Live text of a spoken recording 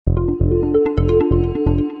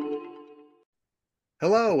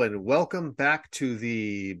Hello and welcome back to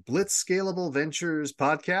the Blitzscalable Ventures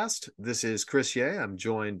podcast. This is Chris Ye. I'm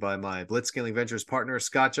joined by my Blitzscaling Ventures partner,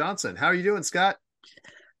 Scott Johnson. How are you doing, Scott?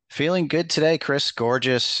 Feeling good today, Chris.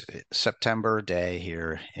 Gorgeous September day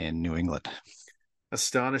here in New England.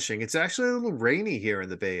 Astonishing. It's actually a little rainy here in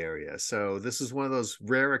the Bay Area. So this is one of those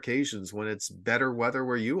rare occasions when it's better weather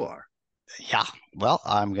where you are. Yeah, well,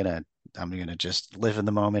 I'm gonna just live in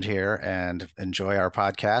the moment here and enjoy our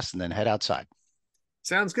podcast and then head outside.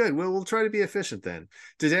 Sounds good. Well, we'll try to be efficient then.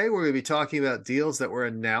 Today, we're going to be talking about deals that were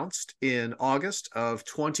announced in August of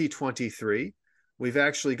 2023. We've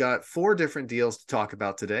actually got four different deals to talk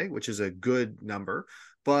about today, which is a good number.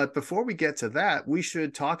 But before we get to that, we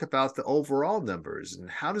should talk about the overall numbers and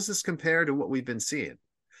how does this compare to what we've been seeing?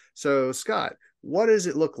 So, Scott, what does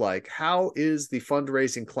it look like? How is the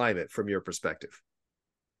fundraising climate from your perspective?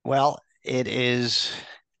 Well, it is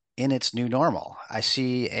in its new normal. I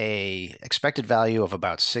see a expected value of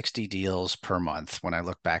about 60 deals per month when I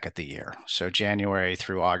look back at the year. So January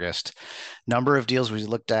through August, number of deals we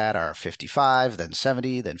looked at are 55, then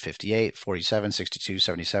 70, then 58, 47, 62,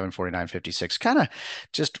 77, 49, 56, kind of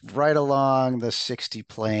just right along the 60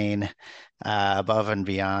 plane, above and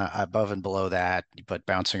beyond, above and below that, but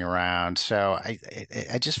bouncing around. So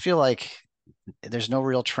I just feel like there's no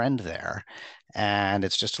real trend there. And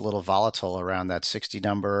it's just a little volatile around that 60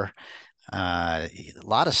 number. A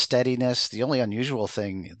lot of steadiness. The only unusual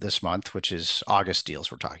thing this month, which is August deals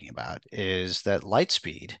we're talking about, is that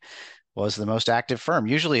Lightspeed was the most active firm.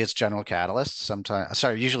 Usually it's General Catalyst, sometimes,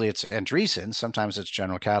 sorry, usually it's Andreessen, sometimes it's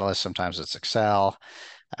General Catalyst, sometimes it's Excel.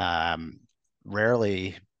 Um,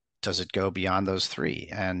 Rarely does it go beyond those three,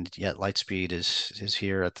 and yet Lightspeed is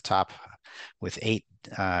here at the top with eight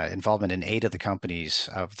involvement in eight of the companies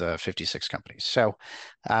of the 56 companies. So,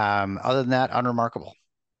 other than that, unremarkable.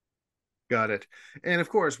 Got it. And of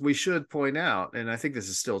course, we should point out, and I think this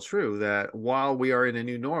is still true, that while we are in a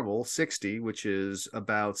new normal, 60, which is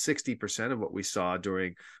about 60% of what we saw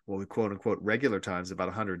during what we quote unquote regular times, about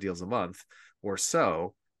 100 deals a month or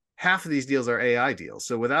so, half of these deals are AI deals.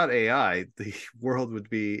 So without AI, the world would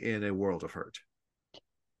be in a world of hurt.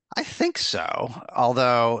 I think so.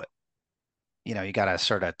 Although, you got to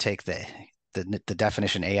sort of take the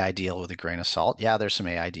definition AI deal with a grain of salt. Yeah, there's some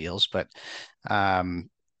AI deals, but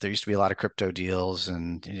um, there used to be a lot of crypto deals,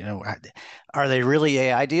 and are they really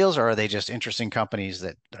AI deals, or are they just interesting companies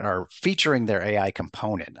that are featuring their AI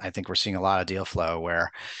component? I think we're seeing a lot of deal flow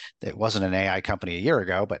where it wasn't an AI company a year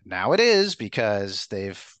ago, but now it is because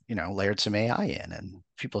they've layered some AI in, and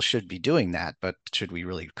people should be doing that. But should we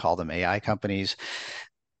really call them AI companies?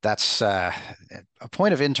 That's a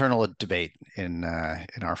point of internal debate in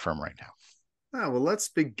our firm right now. Well, let's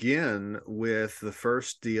begin with the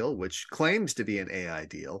first deal, which claims to be an AI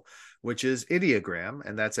deal, which is Ideogram,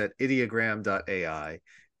 and that's at ideogram.ai.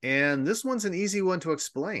 And this one's an easy one to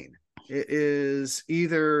explain. It is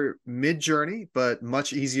either Mid-Journey, but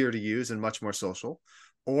much easier to use and much more social,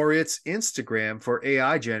 or it's Instagram for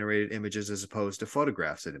AI generated images as opposed to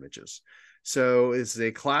photographs and images. So it's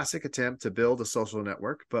a classic attempt to build a social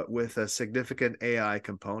network, but with a significant AI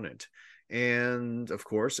component. And of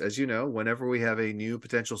course, as you know, whenever we have a new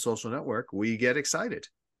potential social network, we get excited.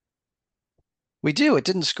 We do. It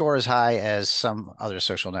didn't score as high as some other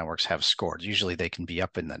social networks have scored. Usually they can be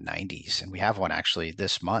up in the 90s, and we have one actually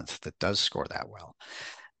this month that does score that well.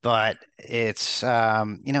 But it's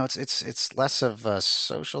less of a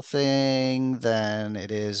social thing than it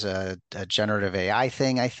is a generative AI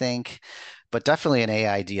thing, I think, but definitely an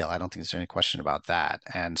AI deal. I don't think there's any question about that.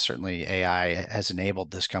 And certainly AI has enabled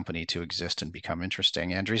this company to exist and become interesting.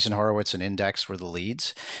 Andreessen Horowitz and Index were the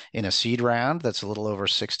leads in a seed round that's a little over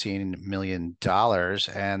 $16 million,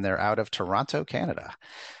 and they're out of Toronto, Canada.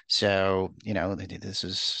 So, this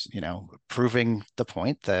is, proving the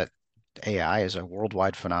point that AI is a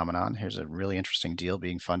worldwide phenomenon. Here's a really interesting deal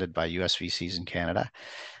being funded by US VCs in Canada,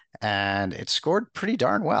 and it scored pretty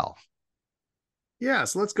darn well. Yeah,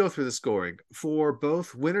 so let's go through the scoring. For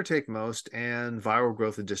both winner take most and viral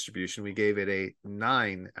growth and distribution, we gave it a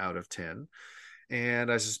 9 out of 10.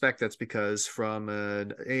 And I suspect that's because, from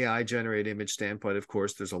an AI generated image standpoint, of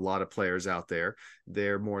course, there's a lot of players out there.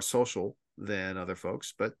 They're more social than other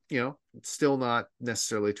folks, but it's still not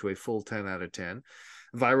necessarily to a full 10 out of 10.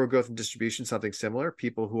 Viral growth and distribution, something similar.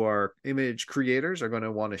 People who are image creators are going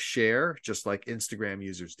to want to share, just like Instagram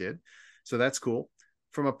users did. So that's cool.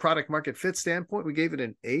 From a product market fit standpoint, we gave it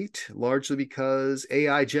an 8, largely because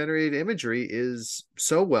AI generated imagery is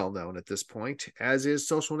so well known at this point, as is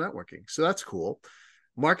social networking. So that's cool.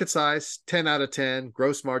 Market size 10 out of 10,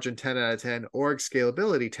 gross margin 10 out of 10, org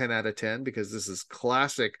scalability 10 out of 10, because this is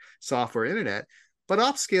classic software internet. but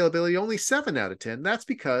ops scalability only 7 out of 10. That's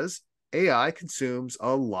because AI consumes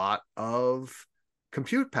a lot of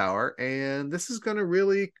compute power, and this is going to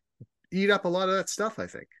really eat up a lot of that stuff, I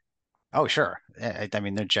think. Oh, sure. I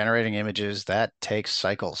mean, they're generating images that takes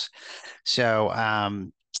cycles. So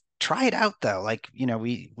try it out though. Like,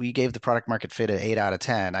 we gave the product market fit an 8 out of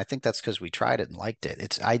 10. I think that's because we tried it and liked it.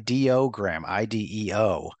 It's ideogram,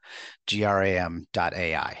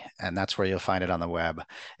 IDEOGRAM.ai. And that's where you'll find it on the web.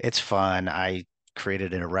 It's fun. I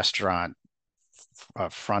created in a restaurant,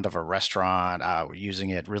 front of a restaurant, using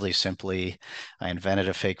it really simply. I invented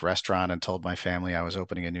a fake restaurant and told my family I was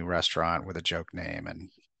opening a new restaurant with a joke name, and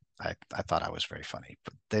I thought I was very funny,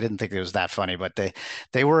 but they didn't think it was that funny, but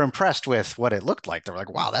they were impressed with what it looked like. They were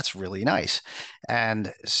like, wow, that's really nice.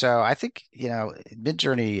 And so I think,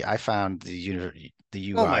 Midjourney, I found the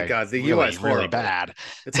Oh my UI God, the UI is really, really horrible. bad.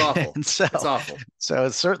 It's awful. And so It's awful. so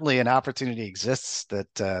certainly an opportunity exists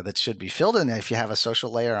that should be filled in if you have a social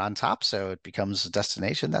layer on top, so it becomes a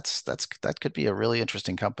destination. That could be a really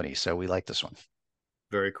interesting company. So we like this one.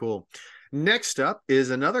 Very cool. Next up is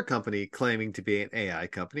another company claiming to be an AI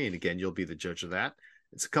company. And again, you'll be the judge of that.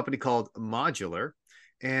 It's a company called Modular.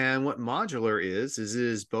 And what Modular is it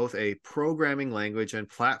is both a programming language and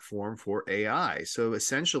platform for AI. So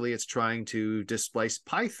essentially, it's trying to displace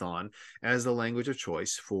Python as the language of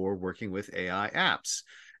choice for working with AI apps.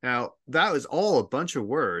 Now, that was all a bunch of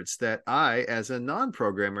words that I, as a non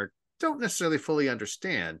programmer, don't necessarily fully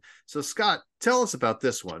understand. So, Scott, tell us about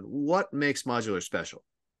this one. What makes Modular special?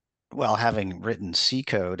 Well, having written C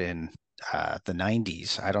code in the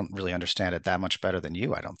 90s, I don't really understand it that much better than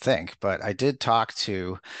you, I don't think. But I did talk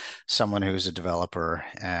to someone who's a developer,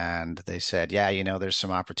 and they said, yeah, there's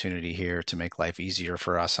some opportunity here to make life easier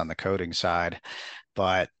for us on the coding side.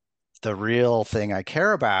 But the real thing I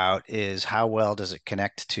care about is how well does it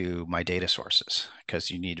connect to my data sources? Because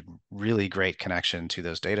you need really great connection to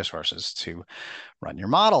those data sources to run your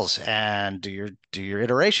models and do your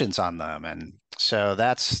iterations on them. And so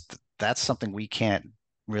that's something we can't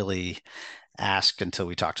really ask until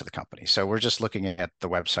we talk to the company. So we're just looking at the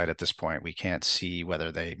website at this point. We can't see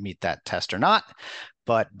whether they meet that test or not.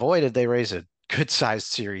 But boy, did they raise a good sized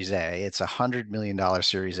Series A. It's $100 million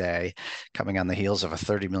Series A coming on the heels of a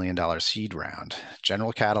 $30 million seed round.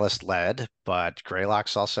 General Catalyst led, but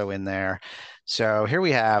Greylock's also in there. So here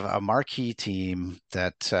we have a marquee team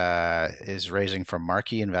that is raising from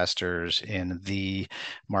marquee investors in the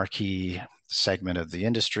marquee segment of the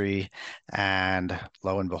industry. And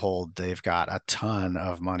lo and behold, they've got a ton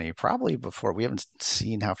of money, probably before we haven't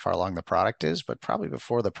seen how far along the product is, but probably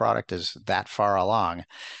before the product is that far along.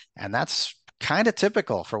 And that's kind of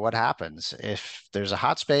typical for what happens. If there's a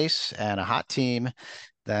hot space and a hot team,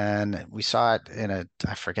 then we saw it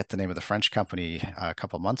I forget the name of the French company a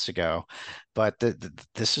couple months ago, but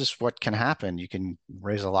this is what can happen. You can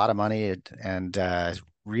raise a lot of money and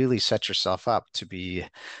really set yourself up to be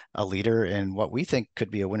a leader in what we think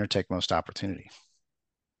could be a winner take most opportunity.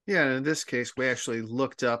 Yeah, and in this case, we actually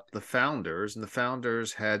looked up the founders, and the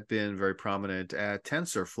founders had been very prominent at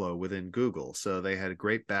TensorFlow within Google. So they had a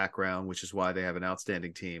great background, which is why they have an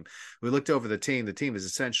outstanding team. We looked over the team. The team is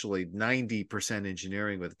essentially 90%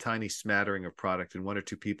 engineering with a tiny smattering of product and one or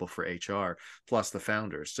two people for HR, plus the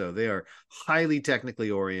founders. So they are highly technically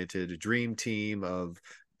oriented, a dream team of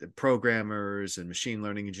programmers and machine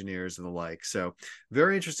learning engineers and the like. So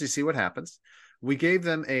very interested to see what happens. We gave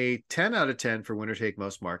them a 10 out of 10 for winner take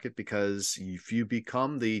most market because if you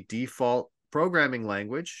become the default programming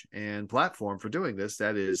language and platform for doing this,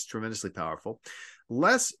 that is tremendously powerful.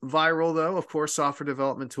 Less viral, though. Of course, software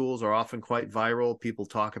development tools are often quite viral. People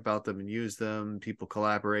talk about them and use them. People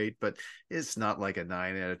collaborate, but it's not like a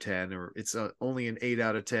 9 out of 10, or it's only an 8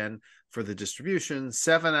 out of 10 for the distribution,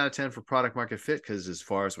 7 out of 10 for product market fit, because as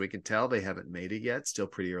far as we can tell, they haven't made it yet. Still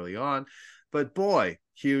pretty early on. But boy,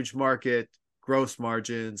 huge market, gross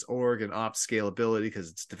margins, org and ops scalability, because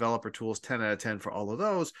it's developer tools, 10 out of 10 for all of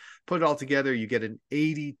those. Put it all together, you get an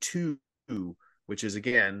 82, which is,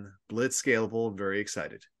 again, Blitzscalable. I'm very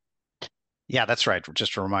excited. Yeah, that's right.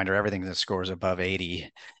 Just a reminder, everything that scores above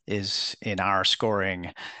 80 is in our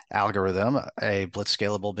scoring algorithm, a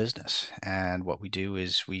Blitzscalable business. And what we do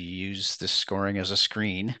is we use this scoring as a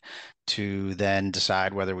screen to then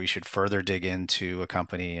decide whether we should further dig into a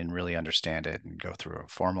company and really understand it and go through a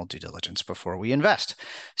formal due diligence before we invest.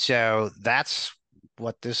 So that's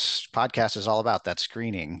what this podcast is all about, that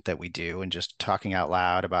screening that we do and just talking out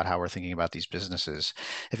loud about how we're thinking about these businesses.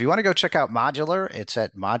 If you want to go check out Modular, it's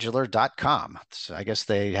at modular.com. So I guess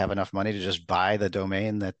they have enough money to just buy the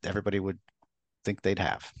domain that everybody would think they'd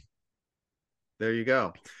have. There you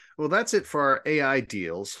go. Well, that's it for our AI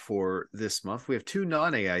deals for this month. We have two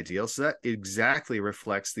non-AI deals, so that exactly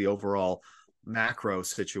reflects the overall macro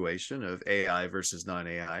situation of AI versus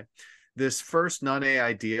non-AI. This first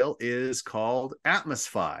non-AI deal is called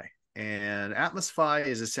Atmosfy, and Atmosfy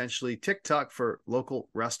is essentially TikTok for local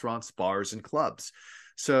restaurants, bars, and clubs.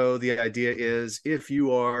 So the idea is if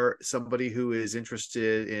you are somebody who is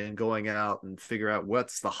interested in going out and figure out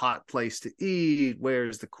what's the hot place to eat,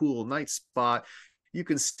 where's the cool night spot, you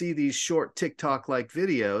can see these short TikTok like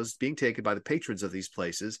videos being taken by the patrons of these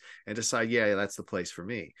places and decide, yeah, that's the place for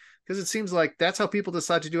me. Because it seems like that's how people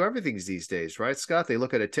decide to do everything these days, right, Scott? They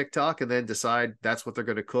look at a TikTok and then decide that's what they're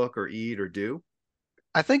going to cook or eat or do.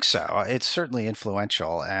 I think so. It's certainly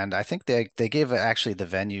influential, and I think they give actually the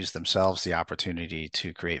venues themselves the opportunity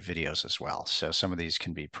to create videos as well. So some of these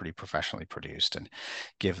can be pretty professionally produced and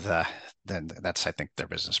give the then that's I think their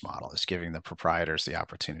business model is giving the proprietors the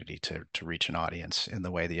opportunity to reach an audience in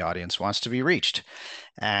the way the audience wants to be reached.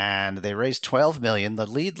 And they raised 12 million. The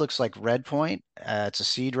lead looks like Redpoint. It's a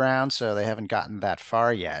seed round, so they haven't gotten that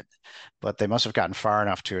far yet, but they must have gotten far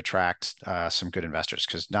enough to attract some good investors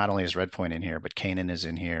because not only is Redpoint in here, but Canaan is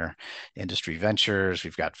in here, Industry Ventures.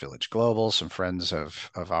 We've got Village Global, some friends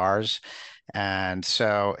of ours. And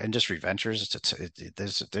so Industry Ventures,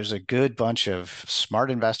 there's a good bunch of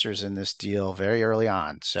smart investors in this deal very early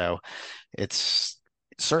on. So it's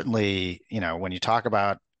certainly, when you talk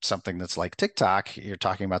about something that's like TikTok, you're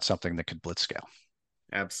talking about something that could blitzscale.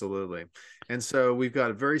 Absolutely. And so we've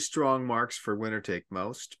got very strong marks for winner take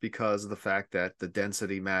most because of the fact that the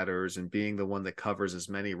density matters and being the one that covers as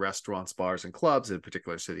many restaurants, bars, and clubs in a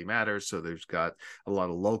particular city matters. So there's got a lot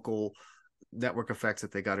of local network effects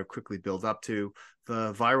that they got to quickly build up to.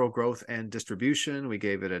 The viral growth and distribution, we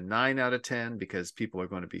gave it a 9 out of 10 because people are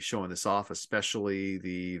going to be showing this off, especially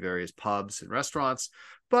the various pubs and restaurants.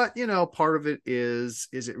 But, part of it is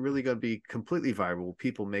it really going to be completely viral? Will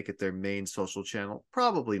people make it their main social channel?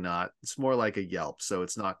 Probably not. It's more like a Yelp, so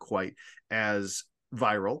it's not quite as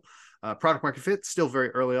viral. Product market fit still very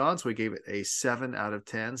early on, so we gave it a 7 out of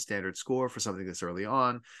 10 standard score for something that's early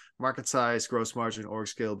on. Market size, gross margin, org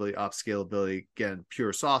scalability, ops scalability, again,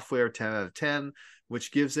 pure software, 10 out of 10,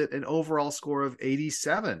 which gives it an overall score of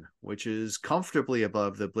 87, which is comfortably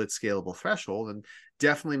above the Blitzscalable threshold and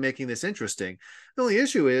definitely making this interesting. The only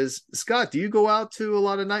issue is, Scott, do you go out to a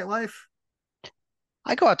lot of nightlife?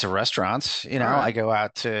 I go out to restaurants, All I right. go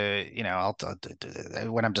out to,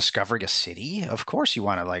 when I'm discovering a city, of course you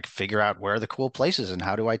want to like figure out where are the cool places and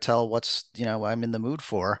how do I tell what's, I'm in the mood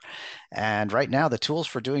for. And right now the tools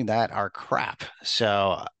for doing that are crap.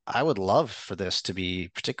 So I would love for this to be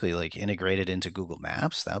particularly like integrated into Google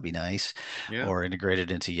Maps. That would be nice. Yeah. Or integrated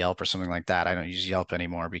into Yelp or something like that. I don't use Yelp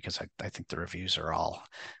anymore because I think the reviews are all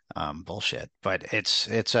bullshit. But it's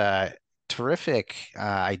a terrific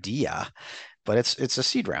idea, but it's a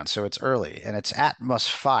seed round, so it's early, and it's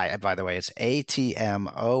Atmosfy. By the way, it's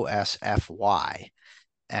Atmosfy,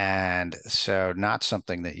 and so not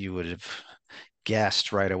something that you would have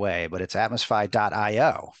guessed right away, but it's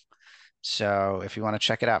atmosfy.io. So if you want to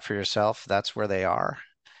check it out for yourself, that's where they are.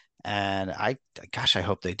 And gosh, I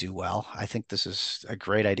hope they do well. I think this is a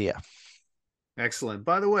great idea. Excellent.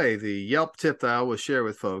 By the way, the Yelp tip that I always share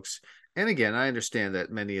with folks, and again, I understand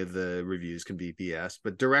that many of the reviews can be BS,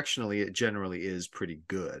 but directionally, it generally is pretty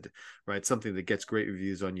good, right? Something that gets great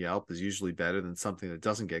reviews on Yelp is usually better than something that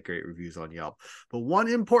doesn't get great reviews on Yelp. But one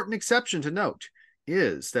important exception to note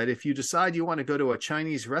is that if you decide you want to go to a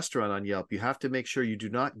Chinese restaurant on Yelp, you have to make sure you do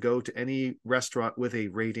not go to any restaurant with a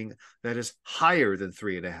rating that is higher than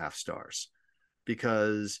 3.5 stars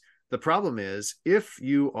because the problem is if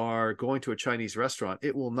you are going to a Chinese restaurant,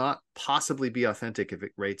 it will not possibly be authentic if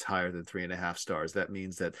it rates higher than 3.5 stars. That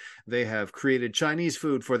means that they have created Chinese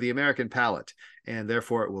food for the American palate, and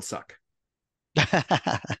therefore it will suck.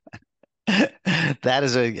 That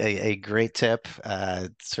is a great tip.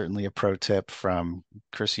 Certainly a pro tip from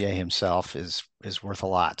Chris Ye himself is worth a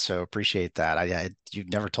lot. So appreciate that.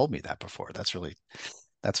 You've never told me that before. That's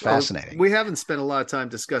Well, fascinating. we haven't spent a lot of time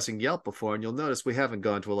discussing Yelp before, and you'll notice we haven't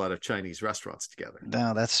gone to a lot of Chinese restaurants together.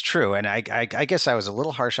 No, that's true. And I guess I was a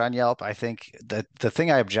little harsh on Yelp. I think that the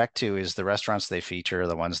thing I object to is the restaurants they feature are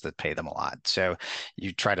the ones that pay them a lot. So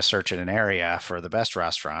you try to search in an area for the best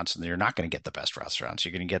restaurants, and you're not going to get the best restaurants.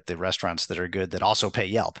 You're going to get the restaurants that are good that also pay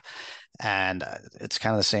Yelp. And it's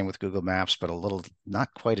kind of the same with Google Maps, but a little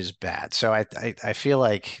not quite as bad. So I feel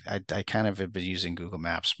like I kind of have been using Google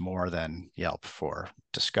Maps more than Yelp for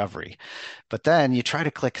discovery. But then you try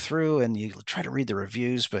to click through and you try to read the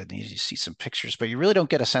reviews, but you see some pictures, but you really don't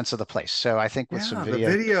get a sense of the place. So I think with some Yeah, the video,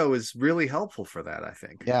 video is really helpful for that, I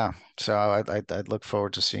think. yeah. So I'd look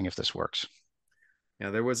forward to seeing if this works. Yeah,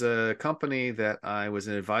 there was a company that I was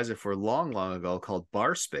an advisor for long, long ago called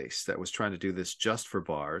Bar Space that was trying to do this just for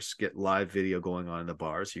bars, get live video going on in the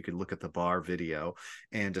bars. You could look at the bar video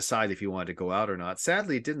and decide if you wanted to go out or not.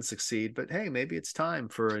 Sadly, it didn't succeed, but hey, maybe it's time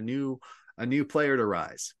for a new player to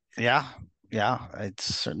rise. Yeah, yeah. It's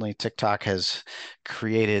certainly TikTok has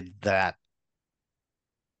created that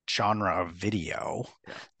genre of video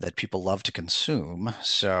Yeah. that people love to consume.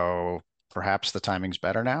 So perhaps the timing's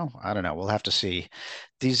better now. I don't know. We'll have to see.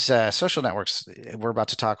 These social networks, we're about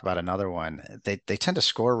to talk about another one. They tend to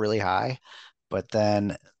score really high, but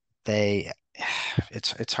then they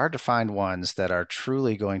it's hard to find ones that are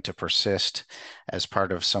truly going to persist as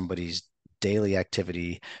part of somebody's daily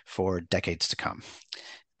activity for decades to come.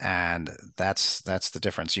 And that's the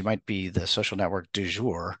difference. You might be the social network du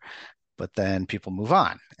jour, but then people move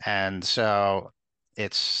on. And so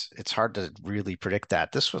it's hard to really predict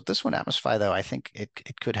that. This one Amplify though, I think it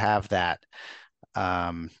could have that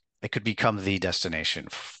it could become the destination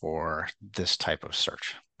for this type of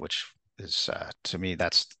search, which is to me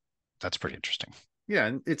that's pretty interesting. Yeah,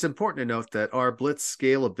 and it's important to note that our Blitz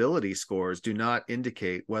scalability scores do not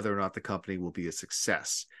indicate whether or not the company will be a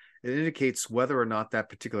success. It indicates whether or not that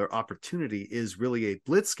particular opportunity is really a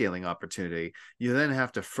Blitz scaling opportunity. You then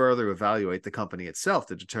have to further evaluate the company itself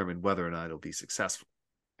to determine whether or not it'll be successful.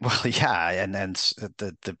 Well, yeah, and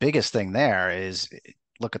the biggest thing there is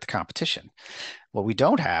look at the competition. What we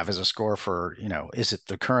don't have is a score for, is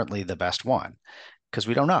it currently the best one? Because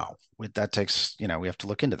we don't know. That takes, we have to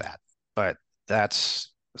look into that. But that's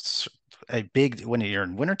a big, when you're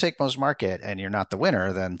in winner take most market and you're not the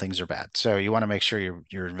winner, then things are bad. So you want to make sure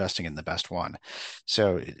you're investing in the best one.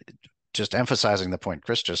 So just emphasizing the point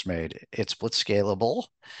Chris just made, it's blitz scalable,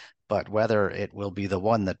 but whether it will be the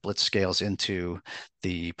one that blitz scales into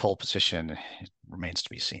the pole position remains to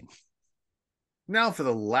be seen. Now, for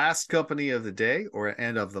the last company of the day or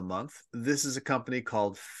end of the month, this is a company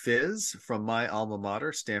called Fizz from my alma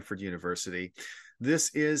mater, Stanford University.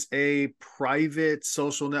 This is a private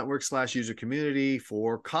social network slash user community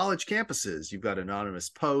for college campuses. You've got anonymous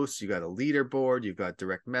posts, you've got a leaderboard, you've got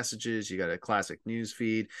direct messages, you got a classic news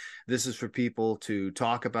feed. This is for people to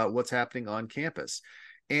talk about what's happening on campus.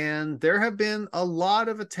 And there have been a lot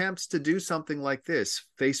of attempts to do something like this.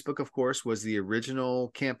 Facebook, of course, was the original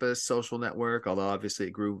campus social network, although obviously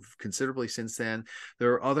it grew considerably since then.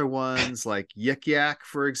 There are other ones like Yik Yak,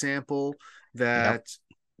 for example, Yep. that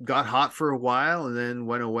got hot for a while and then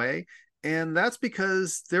went away. And that's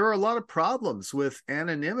because there are a lot of problems with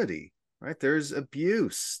anonymity, right? There's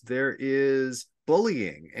abuse, there is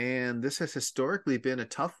bullying, and this has historically been a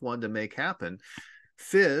tough one to make happen.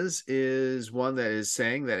 Fizz is one that is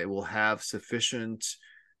saying that it will have sufficient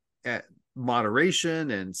moderation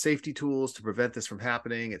and safety tools to prevent this from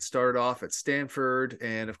happening. It started off at Stanford,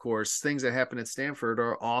 and of course, things that happen at Stanford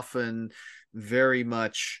are often very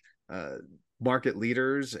much market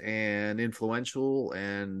leaders and influential,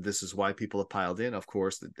 and this is why people have piled in. Of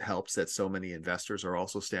course, it helps that so many investors are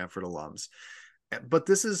also Stanford alums. But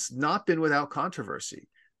this has not been without controversy.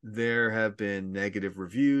 There have been negative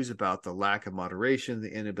reviews about the lack of moderation,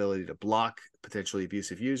 the inability to block potentially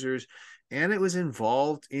abusive users, and it was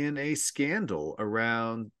involved in a scandal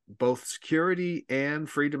around both security and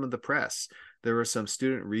freedom of the press. There were some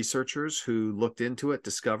student researchers who looked into it,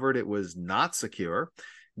 discovered it was not secure.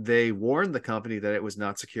 They warned the company that it was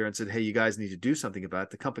not secure and said, hey, you guys need to do something about it.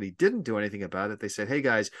 The company didn't do anything about it. They said, hey,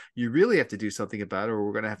 guys, you really have to do something about it or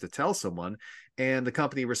we're going to have to tell someone. And the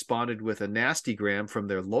company responded with a nasty gram from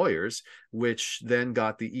their lawyers, which then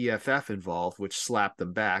got the EFF involved, which slapped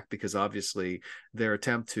them back because obviously their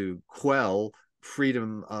attempt to quell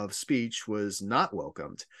freedom of speech was not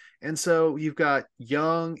welcomed. And so you've got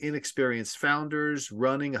young, inexperienced founders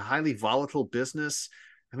running a highly volatile business.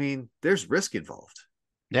 I mean, there's risk involved.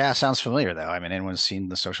 Yeah, sounds familiar though. I mean, anyone who's seen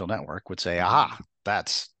the social network would say, aha,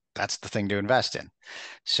 that's the thing to invest in.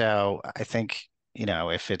 So I think,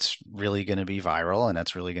 if it's really going to be viral and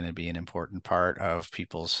that's really going to be an important part of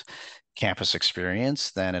people's campus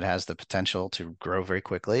experience, then it has the potential to grow very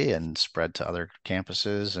quickly and spread to other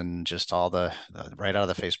campuses and just all the right out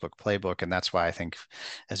of the Facebook playbook. And that's why I think,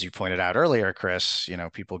 as you pointed out earlier, Chris,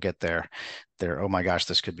 people get their oh my gosh,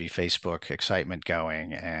 this could be Facebook excitement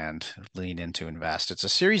going and lean in to invest. It's a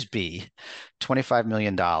Series B, $25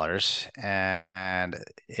 million, and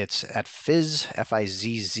it's at Fizz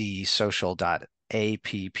social dot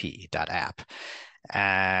app,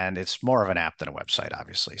 and it's more of an app than a website,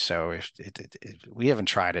 obviously. So if we haven't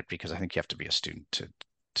tried it because I think you have to be a student to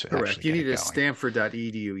Correct. actually You get need it a going.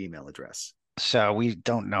 stanford.edu email address. So we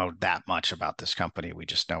don't know that much about this company. We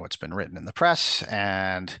just know it's been written in the press,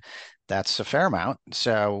 and that's a fair amount.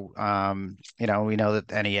 So, we know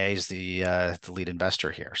that NEA is the lead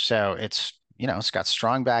investor here. So it's got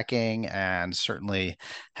strong backing and certainly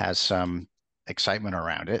has some excitement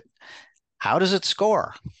around it. How does it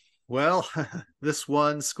score? Well, this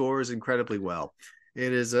one scores incredibly well.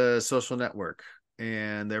 It is a social network,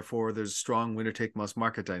 and therefore there's a strong winner take most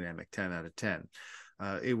market dynamic, 10 out of 10.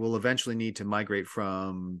 It will eventually need to migrate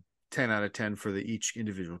from 10 out of 10 for each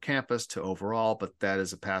individual campus to overall, but that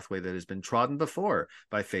is a pathway that has been trodden before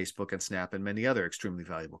by Facebook and Snap and many other extremely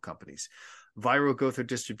valuable companies. Viral growth or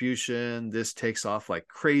distribution, this takes off like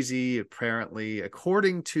crazy. Apparently,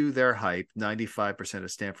 according to their hype, 95%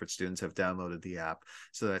 of Stanford students have downloaded the app.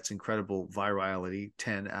 So that's incredible virality,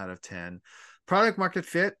 10 out of 10. Product market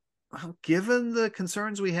fit, well, given the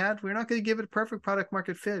concerns we had, we're not going to give it a perfect product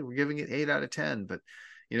market fit. We're giving it 8 out of 10. But,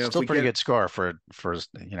 if Still we pretty get good score for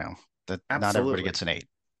that not everybody absolutely, gets an 8.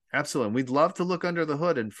 absolutely. And we'd love to look under the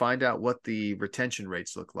hood and find out what the retention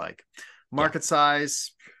rates look like. Yeah. Market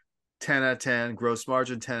size, 10 out of 10, gross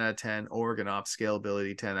margin 10 out of 10, org and ops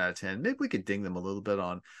scalability 10 out of 10. Maybe we could ding them a little bit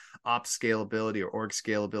on ops scalability or org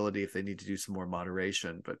scalability if they need to do some more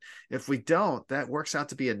moderation. But if we don't, that works out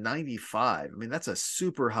to be a 95. I mean, that's a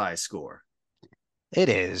super high score. It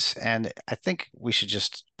is. And I think we should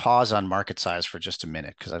just pause on market size for just a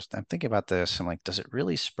minute because I'm thinking about this. I'm like, does it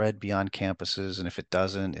really spread beyond campuses? And if it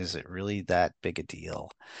doesn't, is it really that big a deal?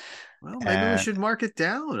 Well, maybe we And should mark it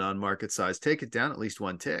down on market size, take it down at least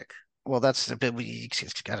one tick. well, that's a bit, we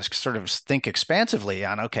got to sort of think expansively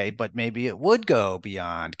on, okay, but maybe it would go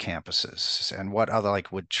beyond campuses. And what other,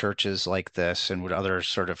 like, would churches like this and would other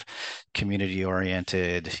sort of community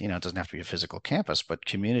oriented, it doesn't have to be a physical campus, but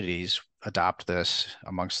communities adopt this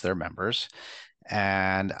amongst their members?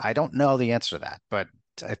 And I don't know the answer to that, but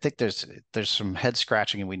I think there's some head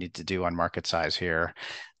scratching we need to do on market size here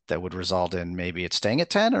that would result in maybe it staying at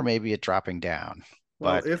 10 or maybe it dropping down.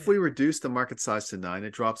 Well, But if we reduce the market size to 9, it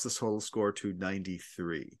drops the total score to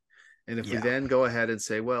 93. And if we yeah, then go ahead and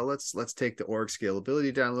say, well, let's take the org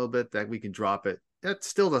scalability down a little bit, that we can drop it. That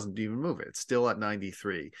still doesn't even move it. It's still at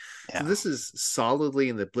 93. So yeah. this is solidly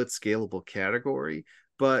in the Blitzscalable category,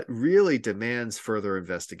 but really demands further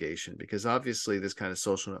investigation because obviously this kind of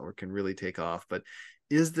social network can really take off. But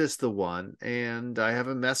is this the one? And I have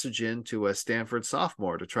a message in to a Stanford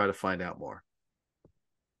sophomore to try to find out more.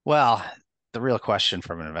 Well, the real question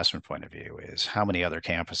from an investment point of view is how many other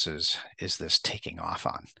campuses is this taking off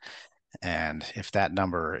on? And if that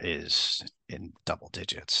number is in double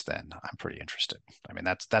digits, then I'm pretty interested. I mean,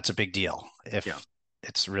 that's a big deal Yeah. if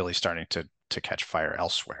it's really starting to catch fire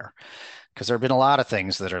elsewhere. Because there have been a lot of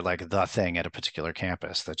things that are like the thing at a particular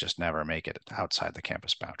campus that just never make it outside the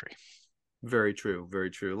campus boundary. Very true. Very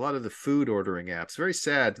true. A lot of the food ordering apps, very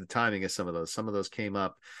sad the timing of some of those. Some of those came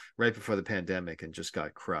up right before the pandemic and just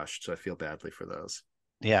got crushed. So I feel badly for those.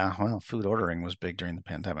 Yeah, well, food ordering was big during the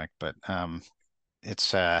pandemic, but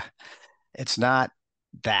it's uh it's not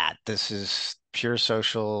that. This is pure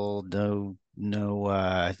social, no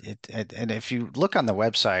and if you look on the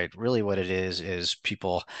website, really what it is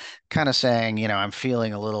people kind of saying, I'm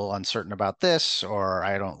feeling a little uncertain about this, or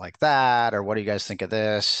I don't like that, or what do you guys think of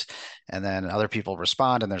this? And then other people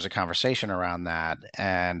respond and there's a conversation around that.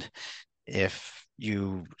 And if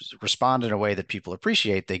you respond in a way that people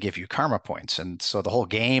appreciate, they give you karma points. And so the whole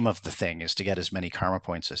game of the thing is to get as many karma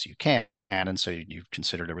points as you can. And so you've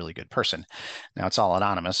considered a really good person. Now it's all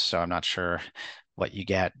anonymous, so I'm not sure what you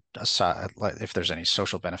get if there's any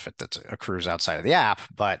social benefit that accrues outside of the app.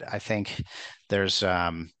 But I think there's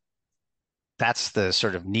that's the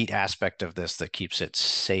sort of neat aspect of this that keeps it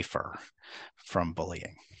safer from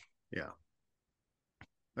bullying. Yeah.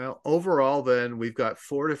 Well, overall, then we've got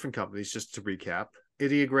 4 different companies, just to recap: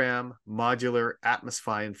 Ideogram, Modular,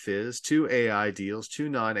 Atmosphere, and Fizz, 2 AI deals, 2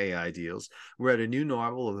 non-AI deals. We're at a new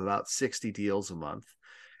normal of about 60 deals a month.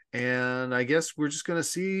 And I guess we're just going to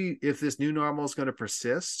see if this new normal is going to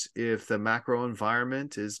persist, if the macro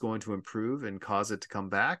environment is going to improve and cause it to come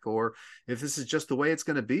back, or if this is just the way it's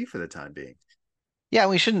going to be for the time being. Yeah,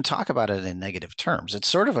 we shouldn't talk about it in negative terms. It's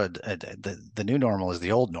sort of the new normal is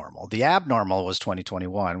the old normal. The abnormal was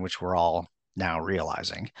 2021, which we're all now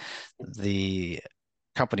realizing. The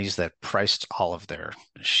companies that priced all of their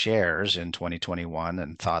shares in 2021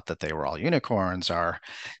 and thought that they were all unicorns are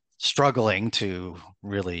struggling to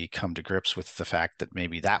really come to grips with the fact that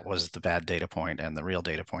maybe that was the bad data point and the real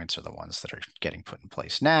data points are the ones that are getting put in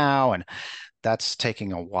place now. And that's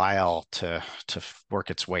taking a while to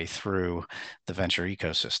work its way through the venture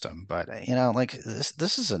ecosystem. But like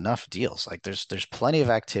this is enough deals. Like there's plenty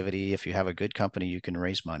of activity. If you have a good company, you can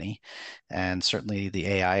raise money, and certainly the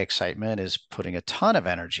AI excitement is putting a ton of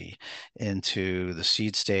energy into the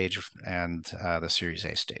seed stage and the Series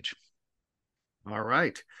A stage. All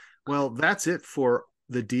right. Well, that's it for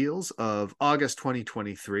the deals of August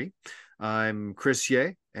 2023. I'm Chris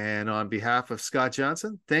Ye, and on behalf of Scott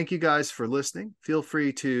Johnson, thank you guys for listening. Feel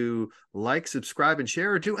free to like, subscribe, and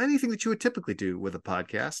share, or do anything that you would typically do with a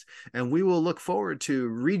podcast. And we will look forward to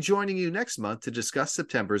rejoining you next month to discuss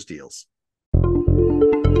September's deals.